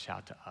 please reach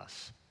out to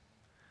us.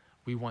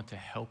 We want to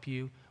help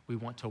you. We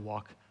want to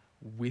walk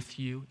with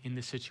you in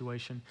this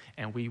situation,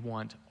 and we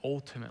want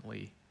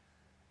ultimately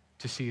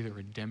to see the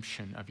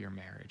redemption of your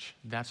marriage.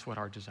 That's what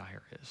our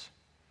desire is.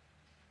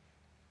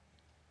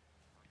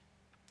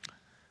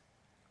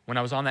 When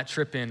I was on that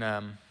trip in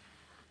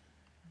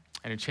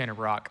Enchanted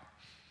Rock,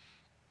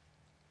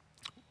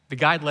 the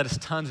guide led us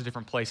tons of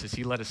different places.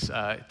 He led us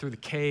through the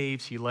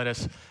caves. He led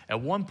us,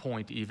 at one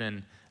point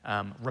even,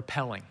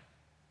 rappelling.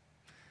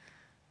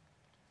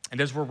 And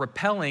as we're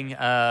rappelling,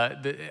 I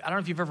don't know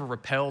if you've ever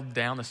rappelled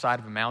down the side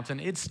of a mountain.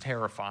 It's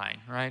terrifying,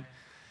 right?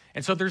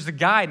 And so there's the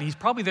guide, and he's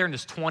probably there in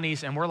his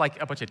 20s, and we're like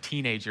a bunch of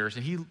teenagers,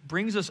 and he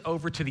brings us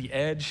over to the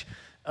edge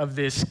of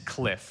this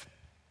cliff.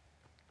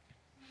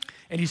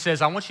 And he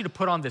says, I want you to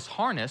put on this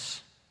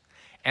harness,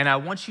 and I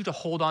want you to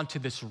hold on to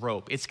this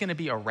rope. It's going to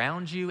be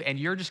around you, and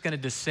you're just going to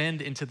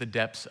descend into the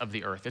depths of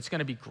the earth. It's going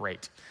to be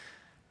great.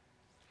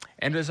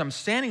 And as I'm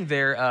standing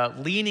there,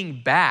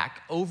 leaning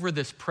back over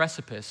this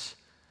precipice,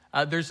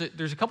 there's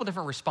a couple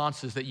different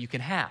responses that you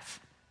can have.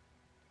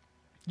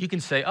 You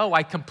can say, oh,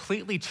 I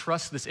completely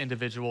trust this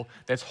individual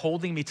that's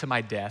holding me to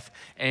my death,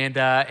 and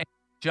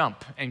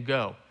jump and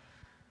go.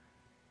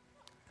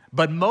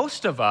 But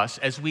most of us,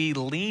 as we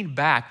lean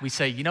back, we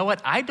say, you know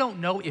what? I don't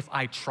know if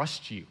I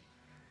trust you.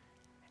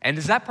 And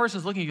as that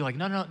person's looking at you like,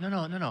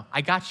 no,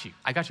 I got you.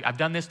 I've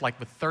done this like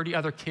with 30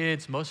 other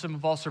kids. Most of them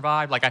have all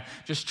survived. Like,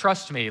 just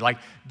trust me. Like,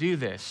 do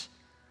this.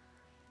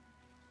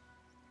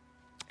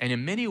 And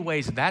in many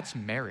ways, that's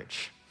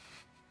marriage.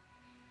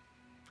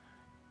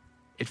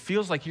 It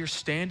feels like you're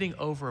standing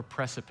over a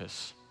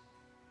precipice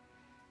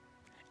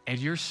and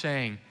you're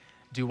saying,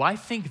 do I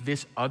think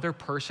this other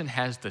person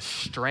has the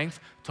strength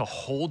to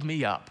hold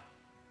me up?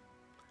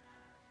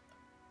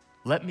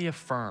 Let me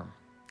affirm,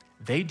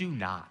 they do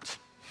not.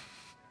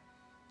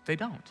 They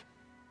don't.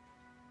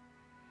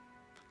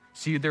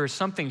 See, there is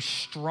something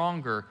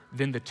stronger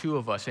than the two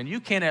of us. And you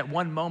can at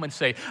one moment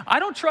say, I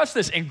don't trust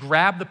this, and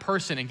grab the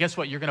person, and guess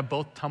what? You're gonna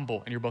both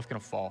tumble and you're both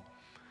gonna fall.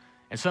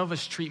 And some of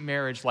us treat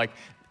marriage like,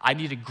 I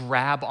need to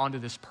grab onto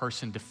this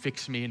person to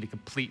fix me and to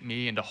complete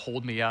me and to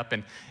hold me up,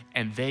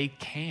 and they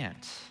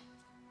can't.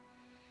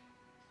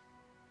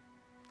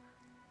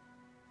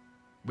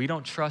 We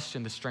don't trust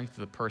in the strength of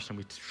the person,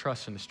 we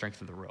trust in the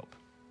strength of the rope.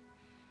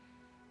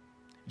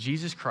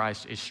 Jesus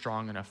Christ is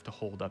strong enough to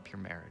hold up your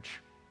marriage.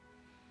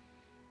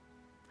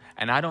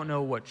 And I don't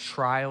know what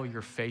trial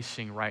you're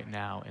facing right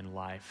now in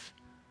life,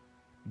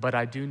 but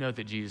I do know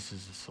that Jesus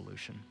is the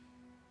solution.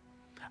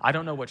 I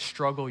don't know what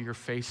struggle you're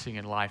facing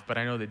in life, but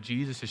I know that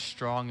Jesus is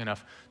strong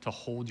enough to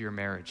hold your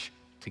marriage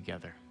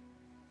together.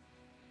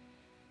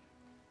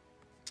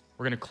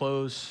 We're going to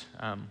close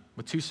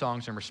with two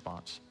songs in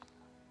response.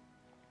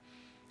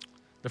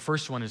 The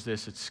first one is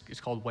this.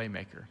 It's called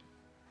Waymaker.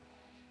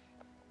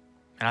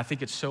 And I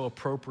think it's so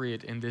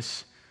appropriate in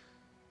this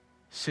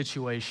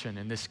situation,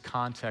 in this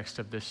context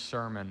of this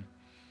sermon,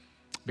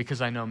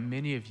 because I know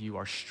many of you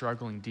are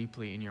struggling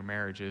deeply in your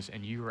marriages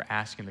and you are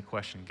asking the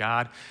question,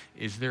 God,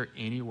 is there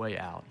any way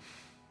out?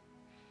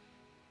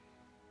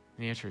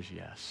 And the answer is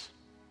yes.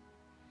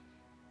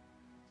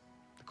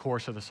 The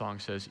chorus of the song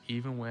says,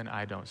 even when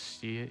I don't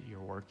see it, you're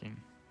working.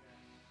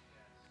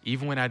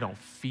 Even when I don't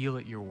feel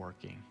it, you're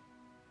working.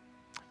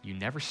 You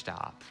never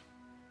stop.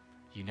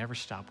 You never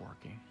stop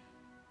working.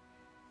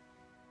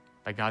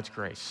 By God's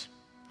grace,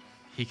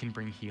 He can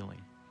bring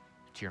healing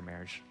to your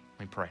marriage.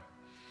 Let me pray.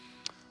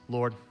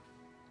 Lord,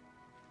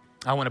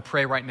 I want to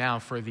pray right now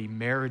for the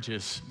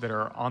marriages that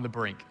are on the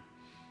brink.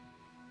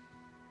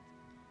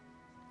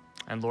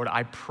 And Lord,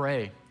 I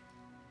pray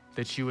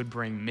that you would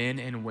bring men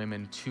and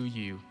women to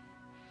you.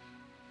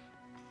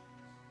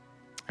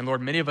 And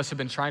Lord, many of us have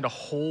been trying to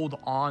hold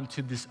on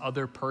to this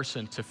other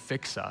person to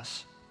fix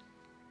us.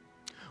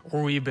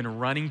 Or we've been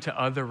running to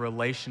other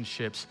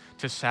relationships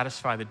to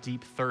satisfy the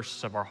deep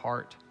thirsts of our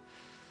heart.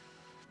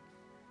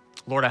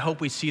 Lord, I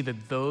hope we see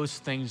that those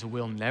things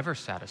will never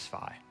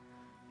satisfy.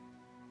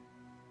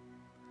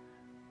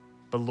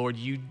 But Lord,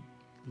 you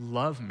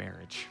love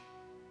marriage.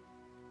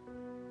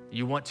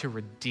 You want to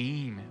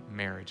redeem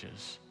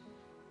marriages.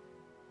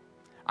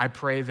 I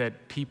pray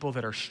that people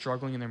that are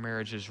struggling in their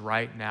marriages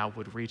right now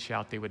would reach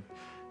out. They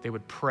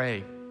would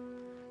pray.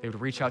 They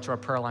would reach out to our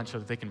prayer line so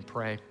that they can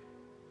pray.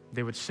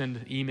 They would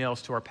send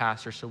emails to our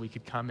pastor so we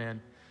could come in.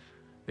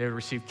 They would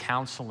receive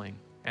counseling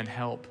and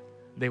help.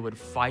 They would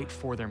fight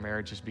for their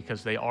marriages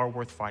because they are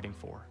worth fighting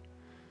for.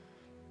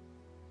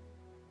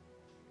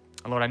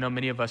 And Lord, I know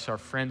many of us are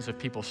friends of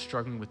people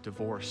struggling with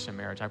divorce and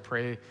marriage. I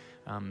pray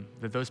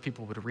that those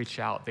people would reach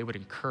out. They would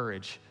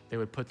encourage. They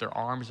would put their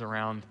arms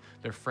around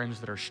their friends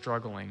that are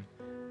struggling,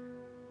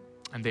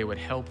 and they would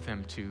help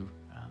them to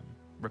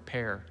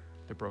repair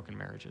their broken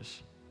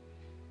marriages.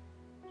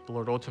 But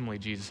Lord, ultimately,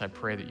 Jesus, I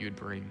pray that you would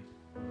bring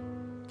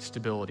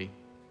stability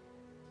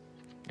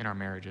in our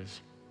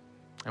marriages.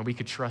 And we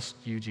could trust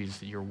you, Jesus,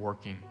 that you're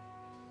working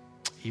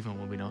even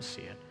when we don't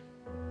see it.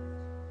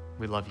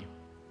 We love you.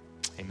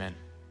 Amen.